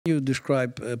You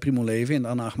describe Primo Levi and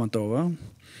Anna Akhmatova.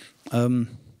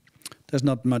 There's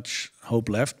not much hope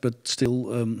left, but still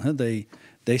they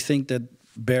think that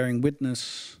bearing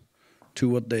witness to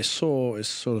what they saw is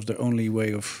sort of the only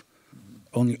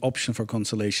option for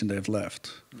consolation they have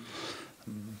left.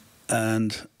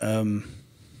 And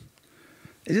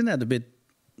isn't that a bit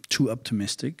too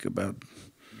optimistic about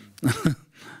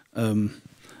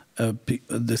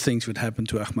the things would happen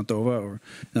to Akhmatova? Or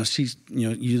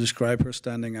you describe her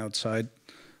standing outside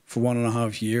for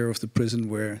 1.5 years of the prison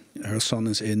where her son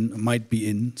is might be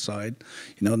inside,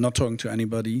 not talking to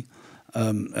anybody,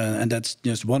 and that's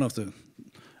just one of the.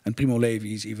 And Primo Levi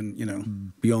is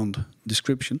even beyond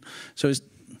description. So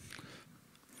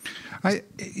I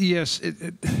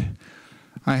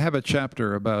have a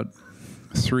chapter about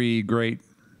 3 great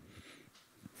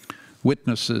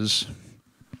witnesses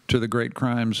to the great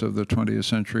crimes of the 20th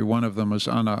century. One of them was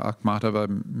Anna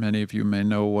Akhmatova. Many of you may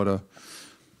know what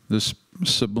this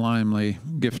sublimely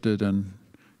gifted and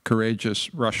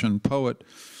courageous Russian poet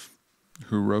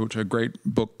who wrote a great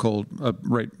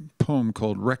poem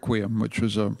called Requiem, which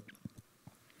was an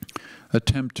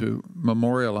attempt to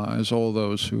memorialize all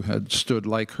those who had stood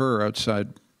like her outside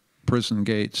prison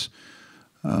gates,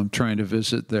 trying to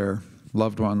visit their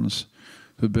loved ones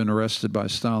who'd been arrested by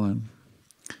Stalin.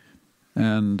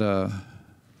 And the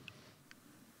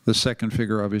second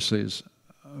figure, obviously, is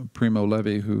Primo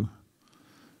Levi, who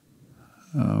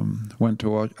went to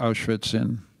Auschwitz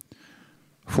in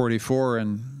 *44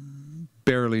 and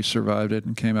barely survived it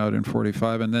and came out in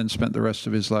 '45, and then spent the rest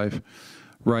of his life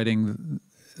writing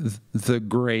the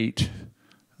great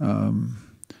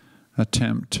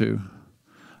attempt to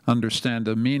understand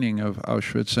the meaning of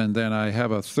Auschwitz. And then I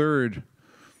have a third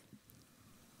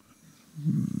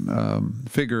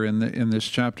figure in this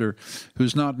chapter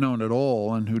who's not known at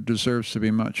all and who deserves to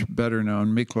be much better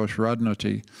known, Miklos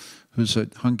Radnoti, who's a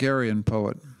Hungarian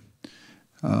poet,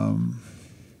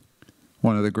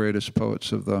 one of the greatest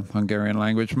poets of the Hungarian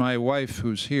language. My wife,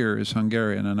 who's here, is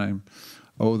Hungarian, and I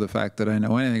owe the fact that I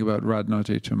know anything about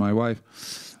Radnoti to my wife.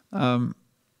 And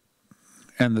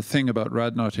the thing about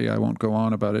Radnoti, I won't go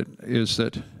on about it, is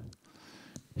that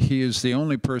he is the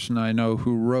only person I know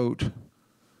who wrote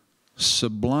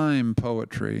sublime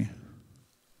poetry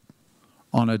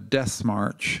on a death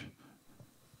march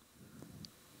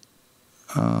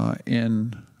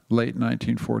in late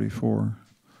 1944.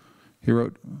 He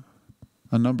wrote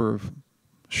a number of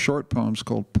short poems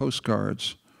called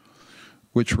Postcards,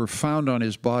 which were found on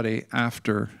his body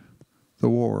after the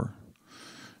war.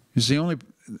 He's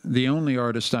the only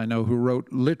artist I know who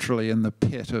wrote literally in the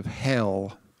pit of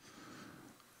hell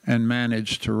and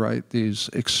managed to write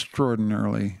these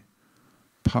extraordinarily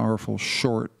powerful,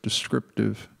 short,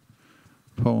 descriptive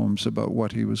poems about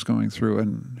what he was going through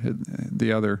and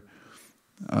the other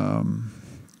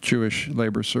Jewish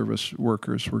labor service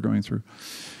workers were going through.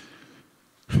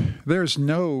 There's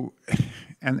no,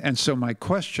 and so my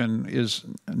question is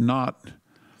not,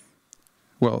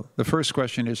 well, the first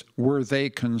question is, were they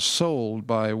consoled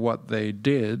by what they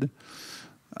did?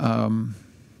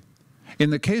 In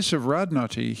the case of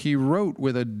Radnoti, he wrote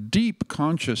with a deep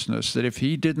consciousness that if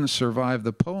he didn't survive,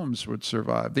 the poems would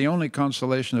survive. The only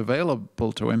consolation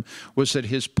available to him was that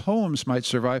his poems might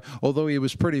survive, although he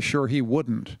was pretty sure he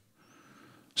wouldn't.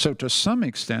 So to some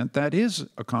extent, that is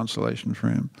a consolation for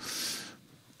him.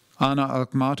 Anna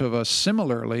Akhmatova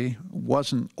similarly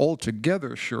wasn't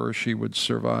altogether sure she would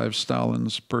survive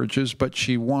Stalin's purges, but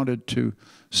she wanted to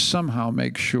somehow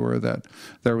make sure that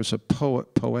there was a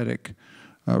poetic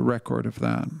record of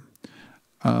that.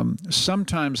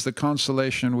 Sometimes the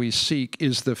consolation we seek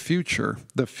is the future.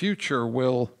 The future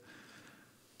will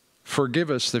forgive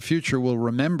us, the future will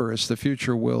remember us, the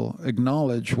future will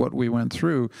acknowledge what we went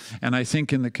through. And I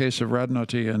think in the case of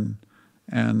Radnoti and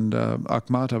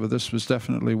Akhmatova, this was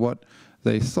definitely what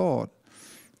they thought.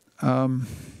 My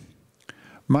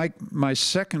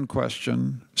second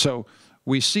question, so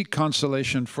we seek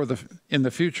consolation in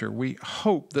the future. We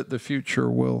hope that the future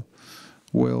will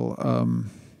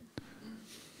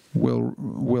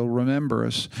remember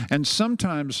us. And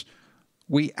sometimes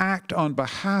we act on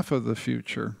behalf of the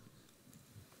future.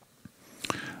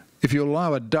 If you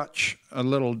allow a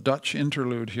little Dutch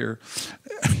interlude here,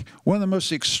 one of the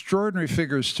most extraordinary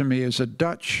figures to me is a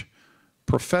Dutch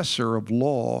professor of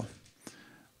law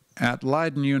at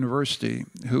Leiden University,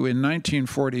 who in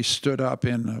 1940 stood up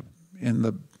in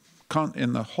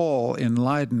the hall in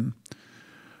Leiden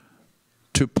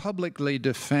to publicly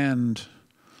defend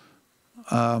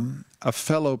a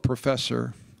fellow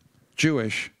professor,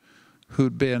 Jewish,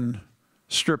 who'd been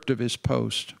stripped of his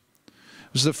post.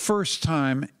 It was the first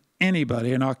time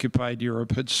anybody in occupied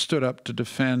Europe had stood up to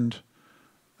defend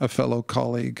a fellow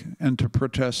colleague and to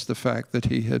protest the fact that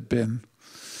he had been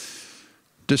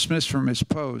dismissed from his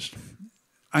post.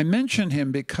 I mention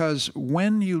him because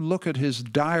when you look at his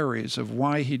diaries of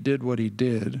why he did what he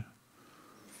did,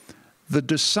 the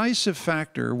decisive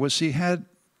factor was he had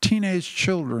teenage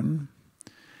children,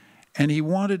 and he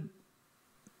wanted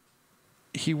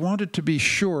to be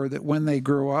sure that when they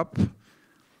grew up,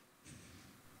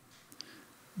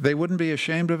 they wouldn't be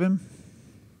ashamed of him.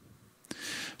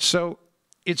 So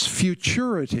it's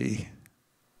futurity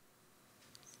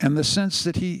and the sense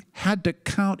that he had to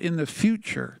count in the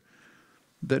future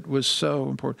that was so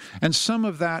important. And some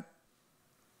of that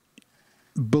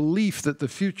belief that the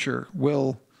future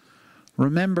will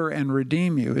remember and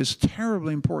redeem you is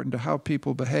terribly important to how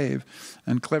people behave.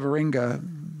 And Cleveringa,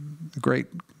 the great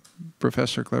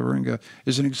Professor Cleveringa,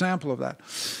 is an example of that.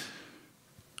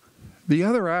 The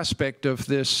other aspect of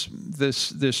this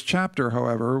chapter,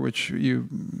 however, which you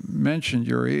mentioned,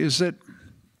 Yoeri, is that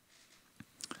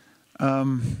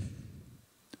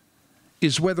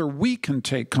is whether we can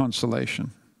take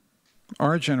consolation,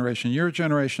 our generation, your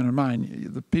generation and mine,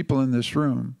 the people in this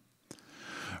room,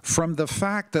 from the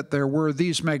fact that there were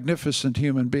these magnificent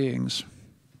human beings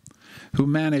who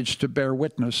managed to bear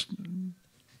witness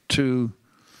to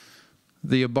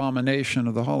the abomination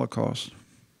of the Holocaust.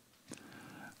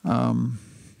 And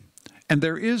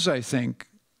there is, I think,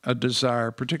 a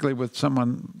desire, particularly with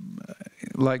someone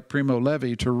like Primo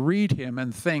Levi, to read him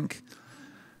and think,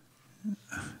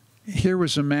 here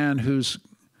was a man whose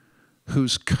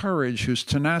courage, whose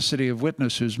tenacity of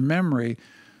witness, whose memory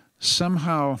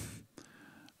somehow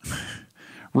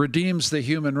redeems the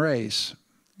human race,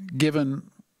 given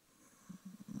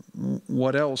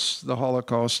what else the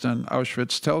Holocaust and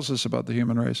Auschwitz tells us about the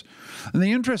human race. And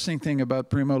the interesting thing about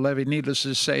Primo Levi, needless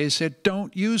to say, is that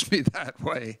don't use me that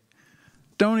way.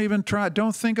 Don't even try.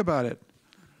 Don't think about it.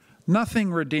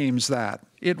 Nothing redeems that.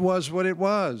 It was what it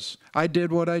was. I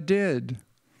did what I did.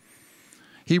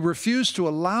 He refused to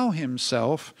allow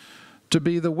himself to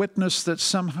be the witness that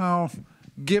somehow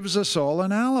gives us all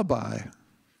an alibi.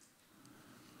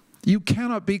 You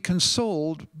cannot be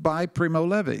consoled by Primo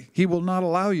Levi. He will not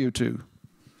allow you to.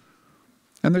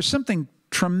 And there's something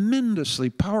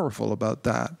tremendously powerful about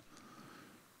that.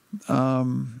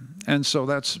 And so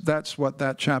that's what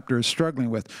that chapter is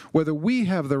struggling with. Whether we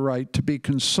have the right to be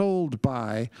consoled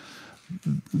by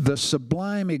the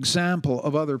sublime example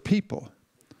of other people.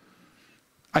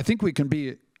 I think we can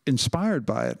be inspired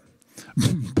by it,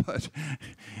 but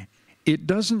it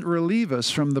doesn't relieve us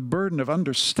from the burden of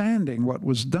understanding what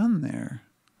was done there.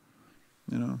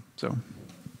 You know, so.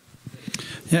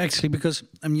 Yeah, actually, because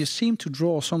you seem to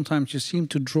draw, sometimes you seem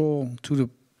to draw to the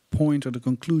point or the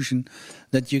conclusion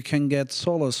that you can get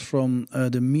solace from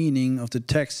the meaning of the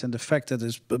text and the fact that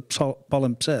it's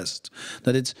palimpsest,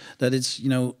 that it's you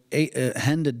know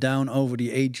handed down over the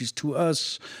ages to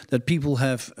us, that people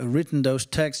have written those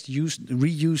texts,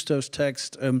 reused those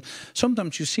texts.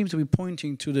 Sometimes you seem to be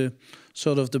pointing to the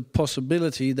sort of the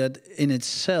possibility that in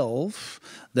itself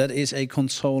that is a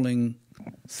consoling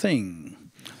thing.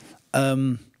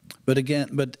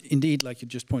 But indeed, like you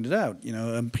just pointed out, you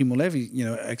know, Primo Levi, you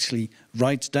know, actually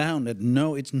writes down that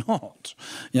no, it's not,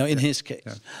 you know, in his case.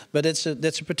 Yeah. But that's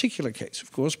a particular case,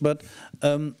 of course. But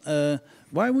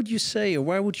why would you say, or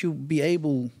why would you be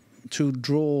able to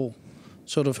draw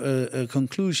sort of a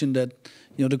conclusion that,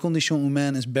 you know, the condition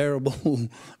humaine is bearable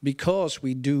because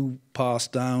we do pass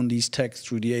down these texts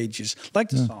through the ages, like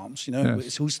the Psalms, you know,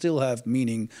 who still have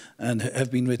meaning and have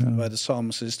been written by the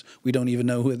psalmist. We don't even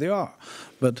know who they are.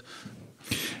 But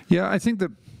yeah, I think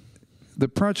that the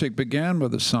project began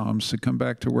with the Psalms, to come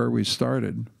back to where we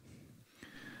started.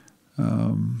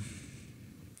 And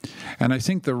I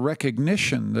think the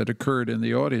recognition that occurred in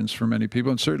the audience for many people,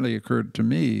 and certainly occurred to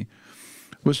me,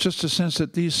 was just a sense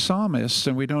that these psalmists,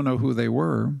 and we don't know who they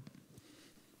were,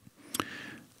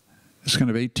 it's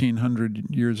kind of 1,800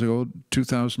 years ago,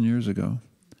 2,000 years ago,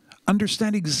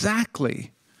 understand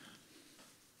exactly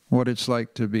what it's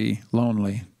like to be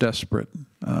lonely, desperate.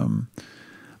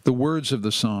 The words of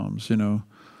the Psalms, you know,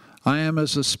 I am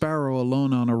as a sparrow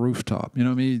alone on a rooftop. You know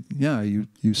what I mean? Yeah,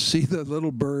 you see the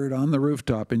little bird on the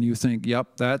rooftop and you think,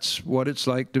 yep, that's what it's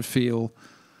like to feel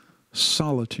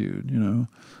solitude, you know.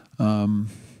 And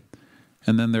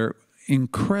then there are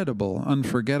incredible,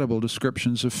 unforgettable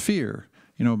descriptions of fear.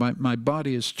 You know, my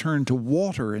body is turned to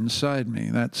water inside me,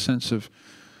 that sense of,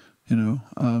 you know,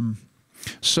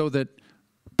 so that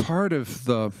part of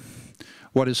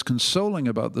what is consoling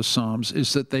about the Psalms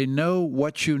is that they know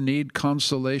what you need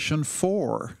consolation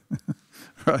for,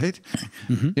 right?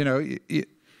 Mm-hmm. You know,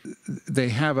 they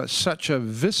have such a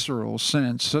visceral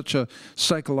sense, such a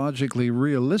psychologically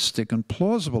realistic and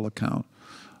plausible account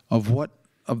of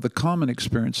the common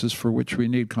experiences for which we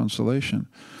need consolation.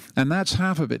 And that's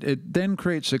half of it. It then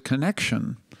creates a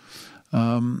connection.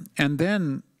 And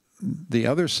then the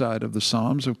other side of the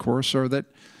Psalms, of course, are that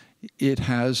it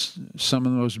has some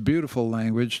of the most beautiful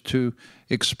language to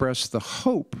express the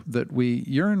hope that we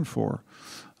yearn for.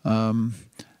 And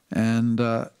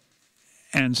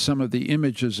some of the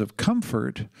images of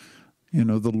comfort, you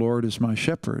know, the Lord is my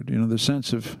shepherd, you know, the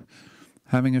sense of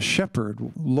having a shepherd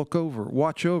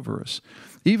watch over us.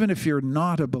 Even if you're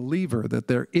not a believer that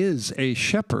there is a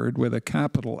shepherd with a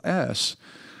capital S,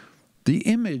 the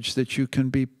image that you can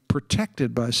be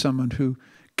protected by someone who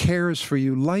cares for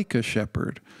you like a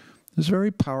shepherd is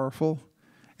very powerful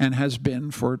and has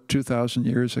been for 2,000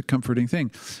 years a comforting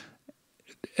thing.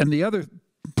 And the other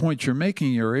point you're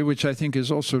making, Yoeri, which I think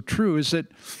is also true, is that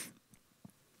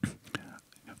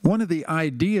one of the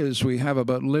ideas we have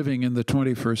about living in the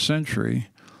 21st century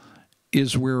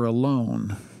is we're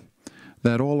alone,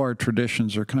 that all our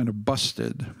traditions are kind of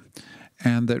busted,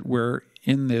 and that we're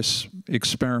in this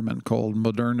experiment called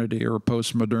modernity or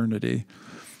postmodernity,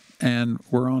 and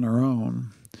we're on our own.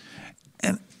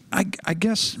 And I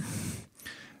guess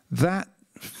that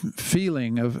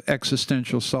feeling of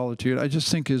existential solitude, I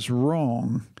just think is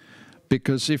wrong,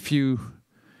 because if you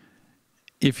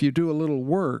do a little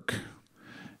work,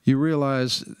 you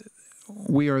realize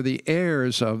we are the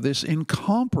heirs of this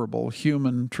incomparable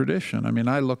human tradition. I mean,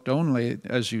 I looked only,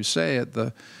 as you say, at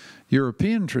the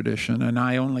European tradition, and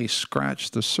I only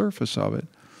scratched the surface of it.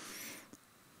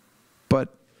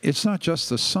 But it's not just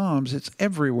the Psalms, it's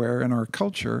everywhere in our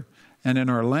culture and in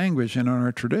our language and in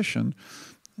our tradition.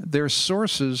 They're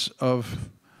sources of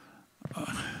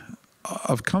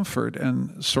comfort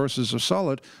and sources of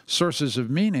solace, sources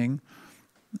of meaning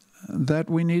that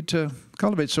we need to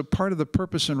cultivate. So part of the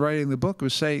purpose in writing the book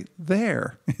was say,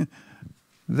 there,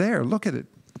 look at it.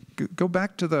 Go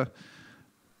back to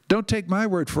don't take my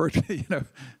word for it, you know,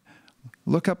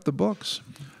 look up the books.